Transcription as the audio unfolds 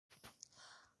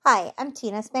Hi, I'm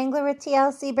Tina Spangler with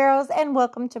TLC Barrels, and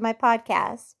welcome to my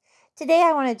podcast. Today,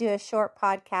 I want to do a short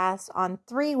podcast on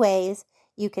 3 ways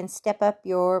you can step up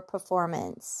your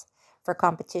performance for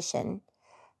competition.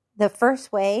 The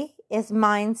first way is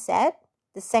mindset.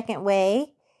 The second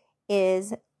way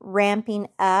is ramping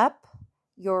up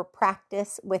your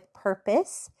practice with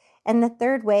purpose. And the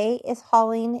third way is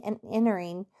hauling and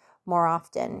entering more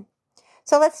often.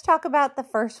 So let's talk about the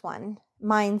first one,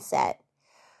 mindset.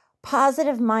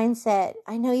 Positive mindset.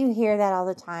 I know you hear that all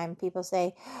the time. People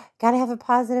say, got to have a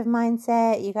positive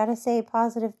mindset. You got to say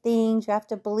positive things. You have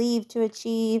to believe to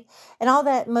achieve, and all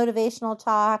that motivational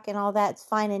talk and all that's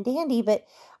fine and dandy. But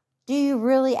do you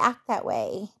really act that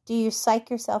way? Do you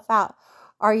psych yourself out?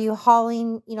 Are you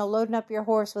loading up your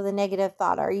horse with a negative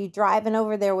thought? Are you driving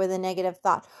over there with a negative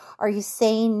thought? Are you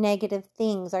saying negative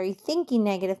things? Are you thinking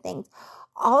negative things?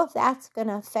 All of that's going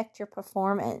to affect your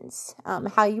performance,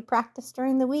 how you practice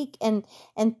during the week and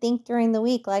think during the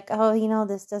week, like, oh,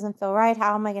 this doesn't feel right.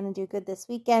 How am I going to do good this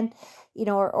weekend?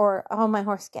 Or oh, my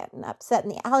horse getting upset in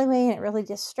the alleyway and it really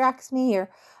distracts me,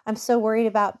 or I'm so worried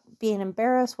about being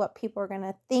embarrassed, what people are going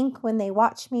to think when they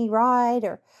watch me ride,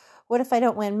 or what if I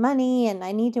don't win money and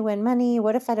I need to win money?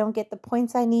 What if I don't get the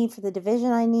points I need for the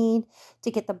division I need to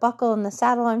get the buckle and the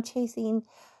saddle I'm chasing?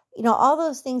 All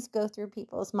those things go through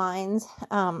people's minds.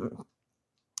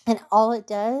 And all it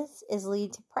does is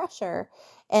lead to pressure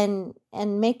and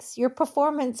makes your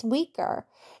performance weaker.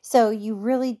 So you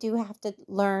really do have to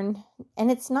learn, and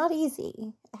it's not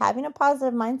easy. Having a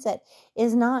positive mindset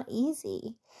is not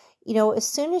easy. As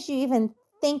soon as you even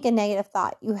think a negative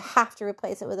thought, you have to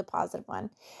replace it with a positive one.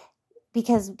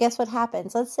 Because guess what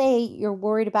happens? Let's say you're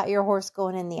worried about your horse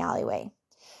going in the alleyway.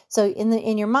 So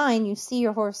in your mind, you see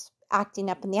your horse acting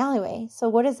up in the alleyway. So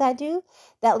what does that do?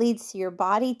 That leads to your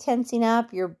body tensing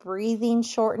up, your breathing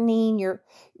shortening, you're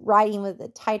riding with a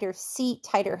tighter seat,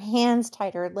 tighter hands,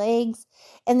 tighter legs.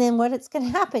 And then what's going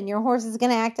to happen? Your horse is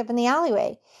going to act up in the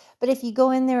alleyway. But if you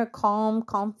go in there a calm,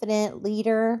 confident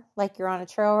leader, like you're on a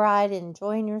trail ride and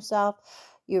enjoying yourself,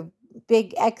 you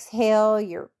big exhale,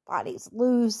 your body's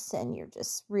loose and you're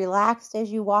just relaxed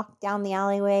as you walk down the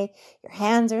alleyway. Your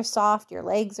hands are soft, your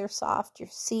legs are soft, your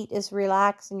seat is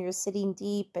relaxed, and you're sitting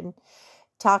deep and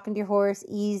talking to your horse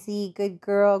easy, good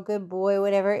girl, good boy,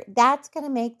 whatever. That's going to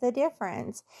make the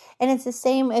difference. And it's the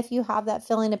same if you have that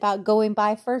feeling about going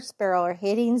by first barrel or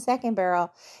hitting second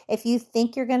barrel. If you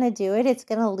think you're going to do it, it's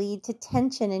going to lead to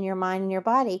tension in your mind and your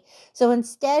body. So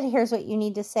instead, here's what you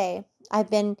need to say. I've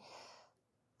been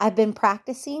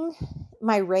practicing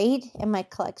my rate and my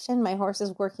collection. My horse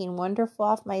is working wonderful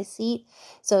off my seat.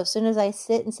 So as soon as I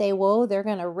sit and say, whoa, they're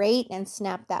going to rate and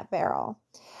snap that barrel.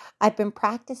 I've been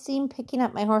practicing picking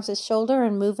up my horse's shoulder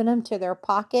and moving them to their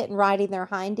pocket and riding their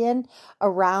hind end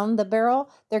around the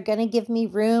barrel. They're going to give me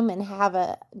room and have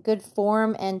a good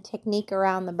form and technique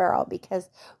around the barrel because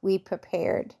we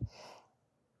prepared.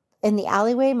 In the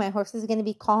alleyway, my horse is going to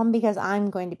be calm because I'm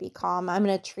going to be calm. I'm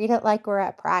going to treat it like we're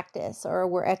at practice or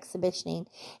we're exhibitioning,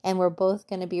 and we're both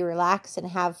going to be relaxed and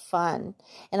have fun.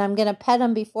 And I'm going to pet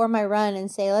him before my run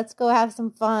and say, let's go have some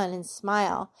fun, and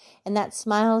smile. And that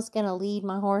smile is going to lead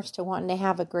my horse to wanting to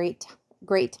have a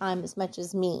great time as much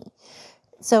as me.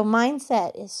 So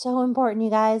mindset is so important,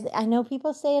 you guys. I know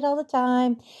people say it all the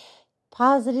time.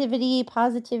 Positivity,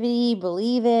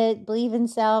 believe it, believe in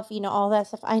self, all that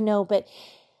stuff. I know, but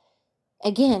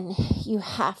again, you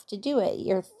have to do it.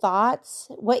 Your thoughts,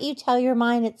 what you tell your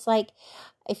mind, it's like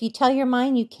if you tell your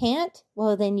mind you can't,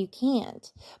 well, then you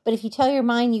can't. But if you tell your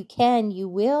mind you can, you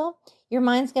will. Your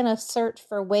mind's going to search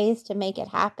for ways to make it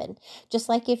happen. Just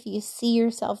like if you see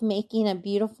yourself making a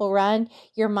beautiful run,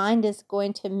 your mind is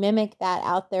going to mimic that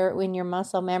out there in your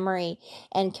muscle memory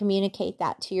and communicate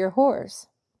that to your horse.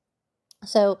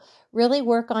 So really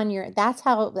work on that's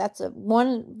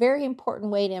one very important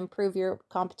way to improve your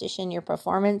competition, your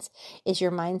performance, is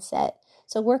your mindset.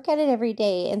 So work at it every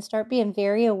day and start being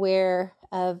very aware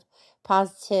of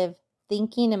positive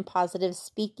thinking and positive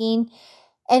speaking.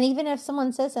 And even if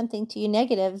someone says something to you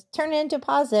negative, turn it into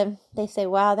positive. They say,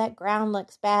 wow, that ground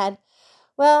looks bad.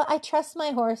 Well, I trust my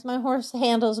horse. My horse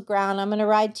handles ground. I'm going to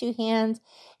ride 2 hands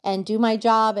and do my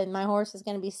job, and my horse is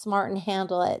going to be smart and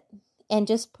handle it. And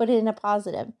just put it in a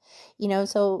positive,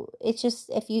 so it's just,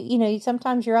 if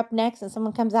sometimes you're up next and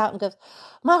someone comes out and goes,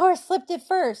 my horse slipped it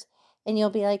first. And you'll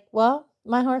be like, well,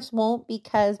 my horse won't,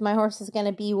 because my horse is going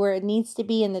to be where it needs to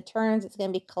be in the turns. It's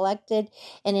going to be collected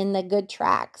and in the good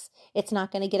tracks. It's not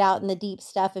going to get out in the deep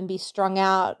stuff and be strung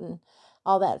out and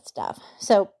all that stuff.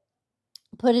 So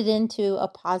put it into a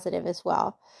positive as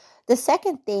well. The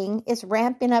second thing is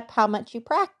ramping up how much you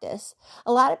practice.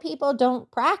 A lot of people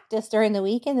don't practice during the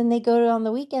week, and then they go on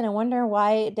the weekend and wonder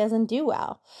why it doesn't do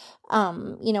well.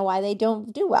 Why they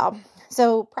don't do well.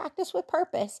 So practice with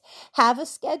purpose. Have a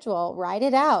schedule. Write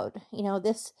it out.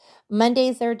 This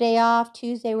Monday's their day off.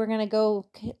 Tuesday we're going to go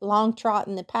long trot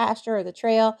in the pasture or the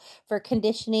trail for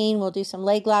conditioning. We'll do some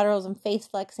leg laterals and face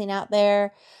flexing out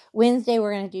there. Wednesday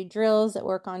we're going to do drills that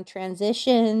work on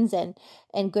transitions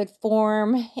and good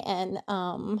form and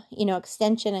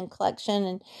extension and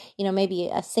collection, and maybe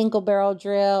a single barrel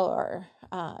drill or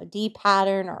D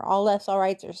pattern or all lefts, all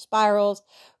rights, or spirals.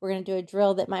 We're going to do a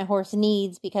drill that my horse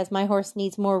needs because my horse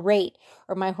needs more rate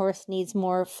or my horse needs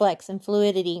more flex and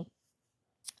fluidity.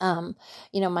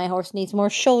 My horse needs more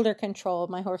shoulder control.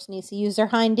 My horse needs to use their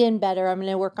hind end better. I'm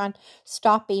going to work on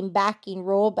stopping, backing,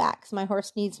 rollbacks. My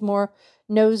horse needs more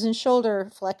nose and shoulder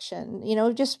flexion.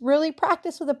 Just really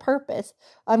practice with a purpose.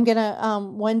 I'm going to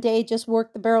one day just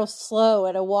work the barrel slow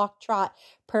at a walk trot,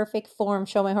 perfect form,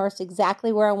 show my horse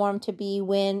exactly where I want him to be,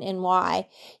 when, and why.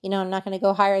 I'm not going to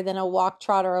go higher than a walk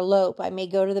trot or a lope. I may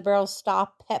go to the barrel,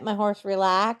 stop, pet my horse,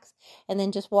 relax, and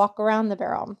then just walk around the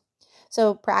barrel.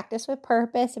 So practice with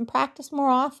purpose and practice more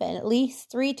often, at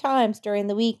least 3 times during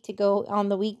the week to go on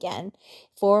the weekend.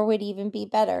 4 would even be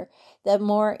better. The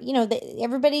more,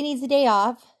 everybody needs a day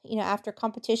off. After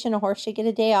competition, a horse should get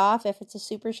a day off. If it's a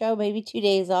super show, maybe 2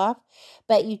 days off.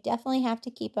 But you definitely have to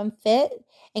keep them fit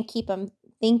and keep them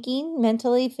thinking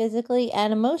mentally, physically,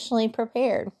 and emotionally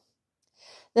prepared.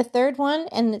 The third one,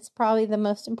 and it's probably the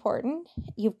most important,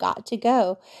 you've got to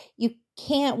go. You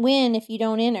can't win if you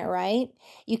don't enter, right?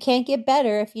 You can't get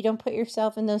better if you don't put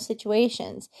yourself in those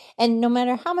situations. And no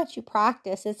matter how much you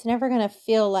practice, it's never going to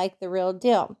feel like the real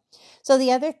deal. So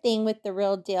the other thing with the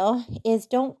real deal is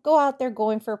don't go out there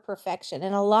going for perfection.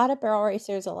 And a lot of barrel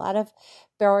racers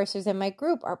in my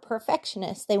group are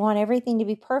perfectionists. They want everything to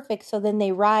be perfect, so then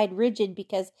they ride rigid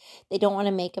because they don't want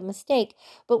to make a mistake.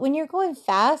 But when you're going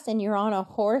fast and you're on a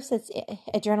horse, it's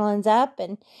adrenaline's up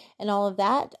and all of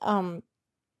that,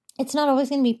 it's not always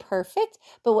going to be perfect,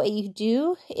 but what you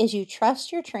do is you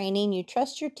trust your training, you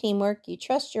trust your teamwork, you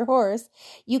trust your horse.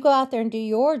 You go out there and do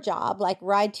your job, like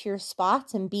ride to your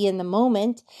spots and be in the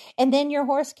moment, and then your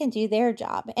horse can do their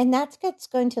job. And that's what's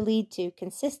going to lead to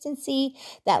consistency,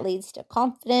 that leads to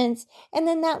confidence, and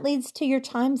then that leads to your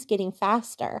times getting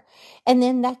faster. And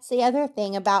then that's the other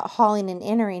thing about hauling and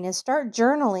entering is start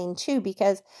journaling too,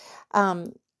 because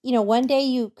one day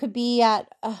you could be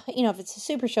at, if it's a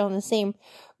super show in the same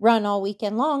run all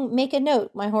weekend long, make a note.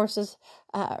 My horse is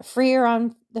freer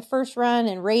on the first run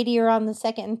and radier on the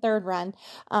second and third run.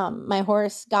 My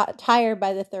horse got tired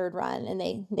by the third run and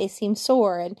they seem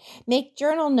sore. And make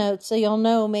journal notes so you'll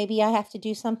know maybe I have to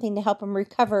do something to help them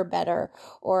recover better,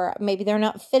 or maybe they're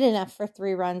not fit enough for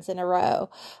 3 runs in a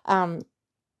row.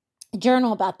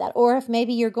 Journal about that. Or if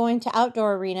maybe you're going to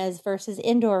outdoor arenas versus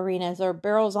indoor arenas, or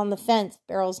barrels on the fence,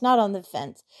 barrels not on the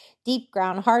fence, deep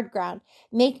ground, hard ground,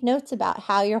 make notes about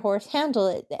how your horse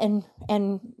handled it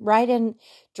and write and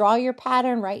draw your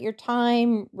pattern, write your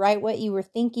time, write what you were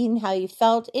thinking, how you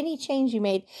felt, any change you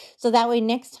made. So that way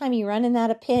next time you run in that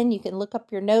a pin, you can look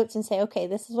up your notes and say, okay,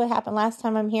 this is what happened last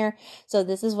time I'm here, so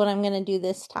this is what I'm going to do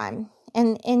this time.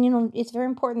 And it's very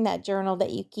important, that journal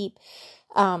that you keep.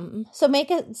 So make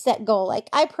a set goal. Like,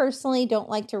 I personally don't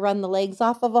like to run the legs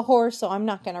off of a horse, so I'm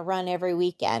not going to run every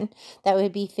weekend. That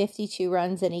would be 52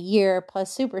 runs in a year plus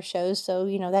super shows. So,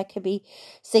 that could be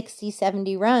 60,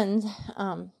 70 runs,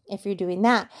 if you're doing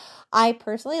that. I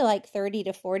personally like 30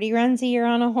 to 40 runs a year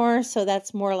on a horse. So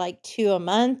that's more like 2 a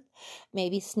month,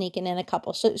 maybe sneaking in a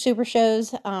couple super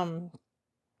shows.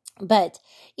 But,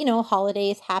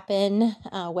 holidays happen,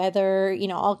 weather,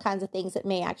 all kinds of things that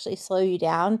may actually slow you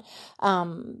down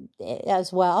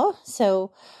as well.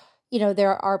 So,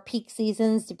 there are peak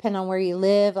seasons depending on where you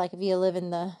live. Like if you live in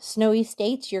the snowy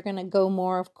states, you're going to go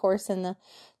more, of course, in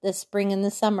the spring and the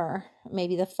summer,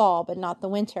 maybe the fall, but not the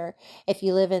winter. If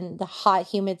you live in the hot,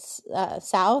 humid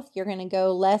south, you're going to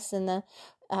go less in the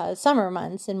summer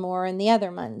months and more in the other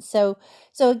months. So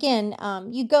again,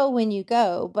 you go when you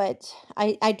go, but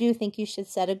I do think you should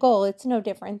set a goal. It's no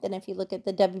different than if you look at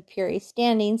the WPRA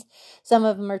standings. Some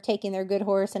of them are taking their good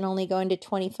horse and only going to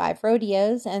 25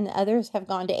 rodeos, and others have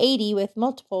gone to 80 with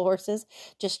multiple horses,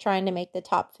 just trying to make the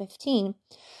top 15.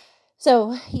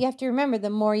 So you have to remember, the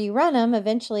more you run them,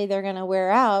 eventually they're going to wear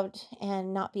out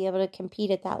and not be able to compete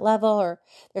at that level, or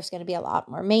there's going to be a lot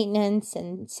more maintenance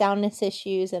and soundness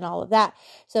issues and all of that.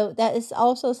 So that is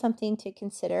also something to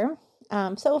consider.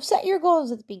 So set your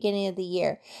goals at the beginning of the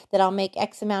year, that I'll make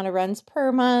X amount of runs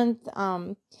per month.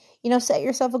 Set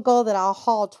yourself a goal that I'll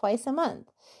haul twice a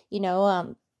month.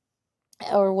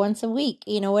 or once a week,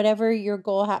 whatever your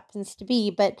goal happens to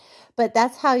be. But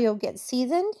that's how you'll get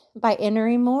seasoned, by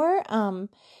entering more.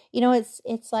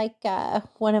 It's like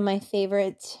one of my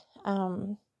favorite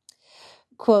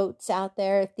quotes out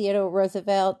there, Theodore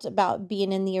Roosevelt, about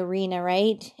being in the arena,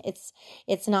 right?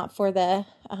 It's not for the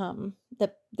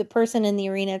person in the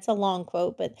arena. It's a long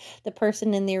quote, but the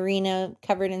person in the arena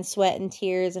covered in sweat and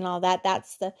tears and all that,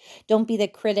 don't be the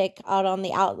critic out on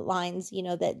the outlines,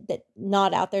 that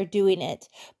not out there doing it,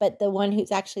 but the one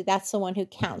who's actually, that's the one who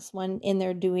counts, when in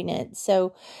there doing it.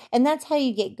 So, and that's how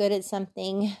you get good at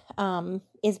something,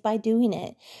 is by doing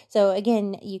it. So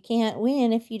again, you can't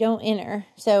win if you don't enter.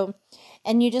 So,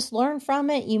 and you just learn from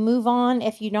it. You move on.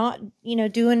 If you're not,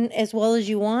 doing as well as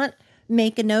you want,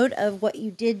 make a note of what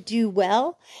you did do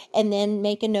well, and then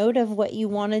make a note of what you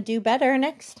want to do better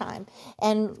next time.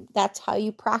 And that's how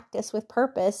you practice with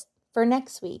purpose for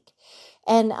next week.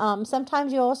 And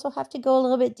sometimes you also have to go a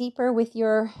little bit deeper with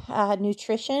your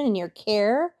nutrition and your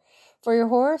care for your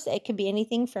horse. It could be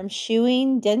anything from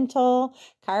shoeing, dental,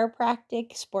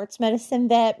 chiropractic, sports medicine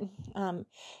vet,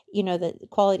 the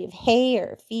quality of hay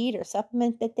or feed or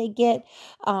supplement that they get.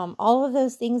 All of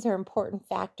those things are important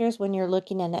factors when you're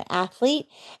looking at an athlete,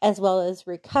 as well as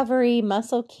recovery,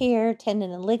 muscle care, tendon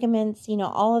and ligaments,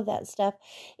 all of that stuff.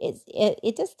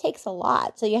 It just takes a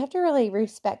lot. So you have to really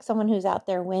respect someone who's out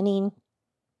there winning,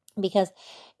 because,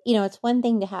 it's one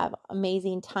thing to have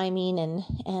amazing timing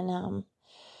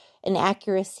and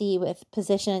accuracy with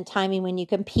position and timing when you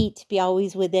compete, to be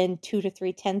always within 2 to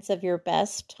 3/10 of your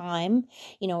best time,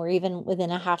 or even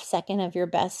within a half second of your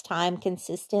best time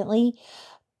consistently.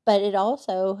 But it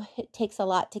takes a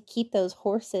lot to keep those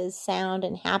horses sound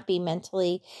and happy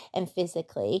mentally and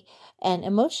physically and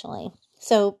emotionally.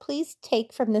 So please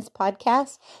take from this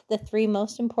podcast the 3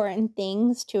 most important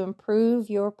things to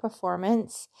improve your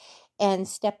performance and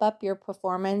step up your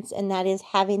performance. And that is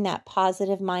having that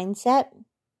positive mindset.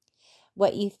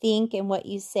 What you think and what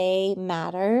you say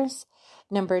matters.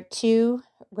 Number 2,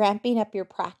 ramping up your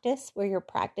practice, where you're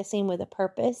practicing with a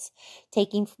purpose,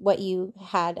 taking what you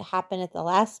had happen at the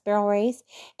last barrel race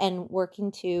and working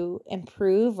to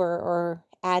improve or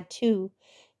add to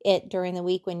it during the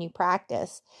week when you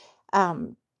practice.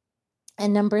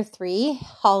 And number 3,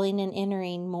 hauling and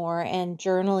entering more and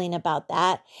journaling about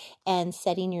that and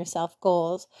setting yourself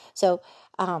goals. So,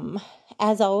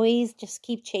 as always, just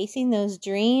keep chasing those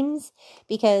dreams,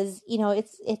 because,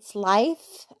 it's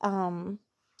life.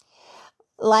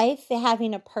 Life,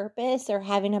 having a purpose or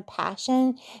having a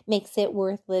passion, makes it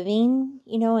worth living,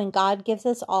 and God gives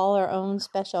us all our own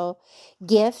special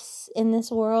gifts in this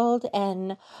world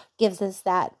and gives us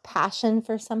that passion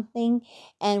for something.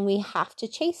 And we have to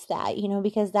chase that,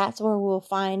 because that's where we'll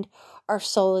find our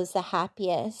soul is the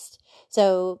happiest.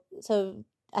 So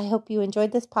I hope you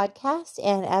enjoyed this podcast.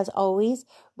 And as always,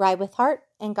 ride with heart,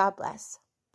 and God bless.